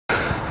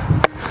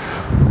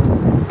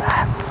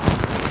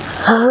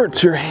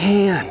hurts your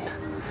hand.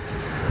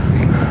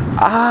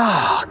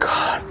 Ah,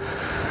 God.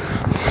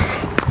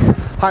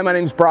 Hi, my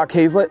name's Broc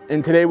Hazlet,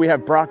 and today we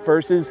have Broc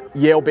versus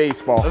Yale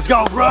baseball. Let's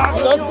go,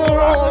 Broc! Let's go,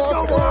 Broc!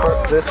 Let's go,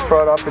 Broc! This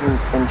front up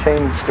and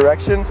change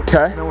direction.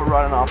 Okay. And then we're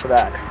running off of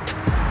that.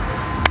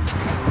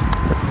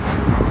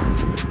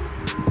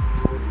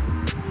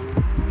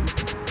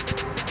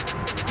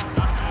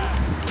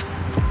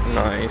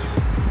 Nice.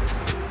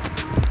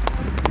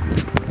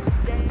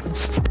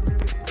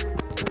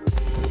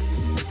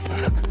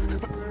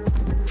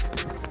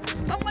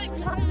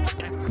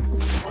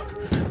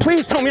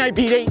 Please tell me I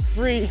beat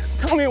 8-3.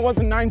 Tell me it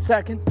wasn't 9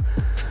 seconds.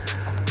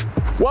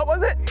 What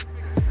was it?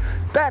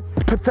 That's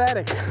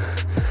pathetic.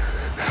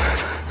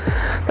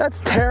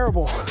 That's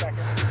terrible.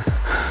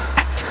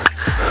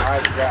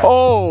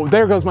 Oh,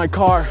 there goes my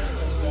car.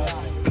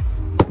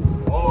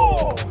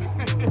 Oh.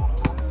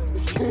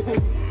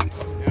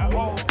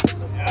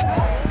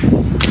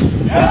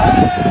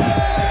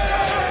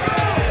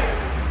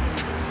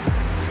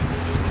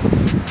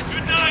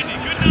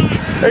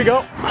 There you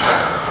go.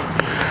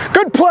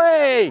 Good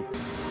play.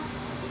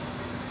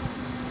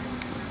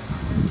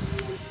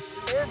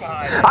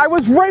 I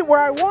was right where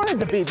I wanted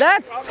to be.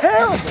 That's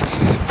terrible.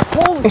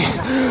 Holy.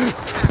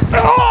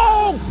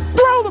 Oh,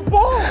 throw the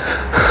ball.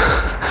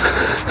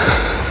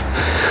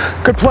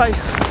 Good play.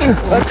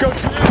 Let's go.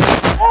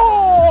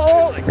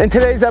 Oh. In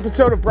today's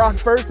episode of Broc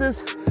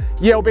versus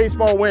Yale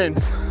baseball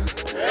wins.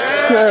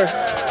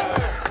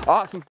 Yeah. Awesome.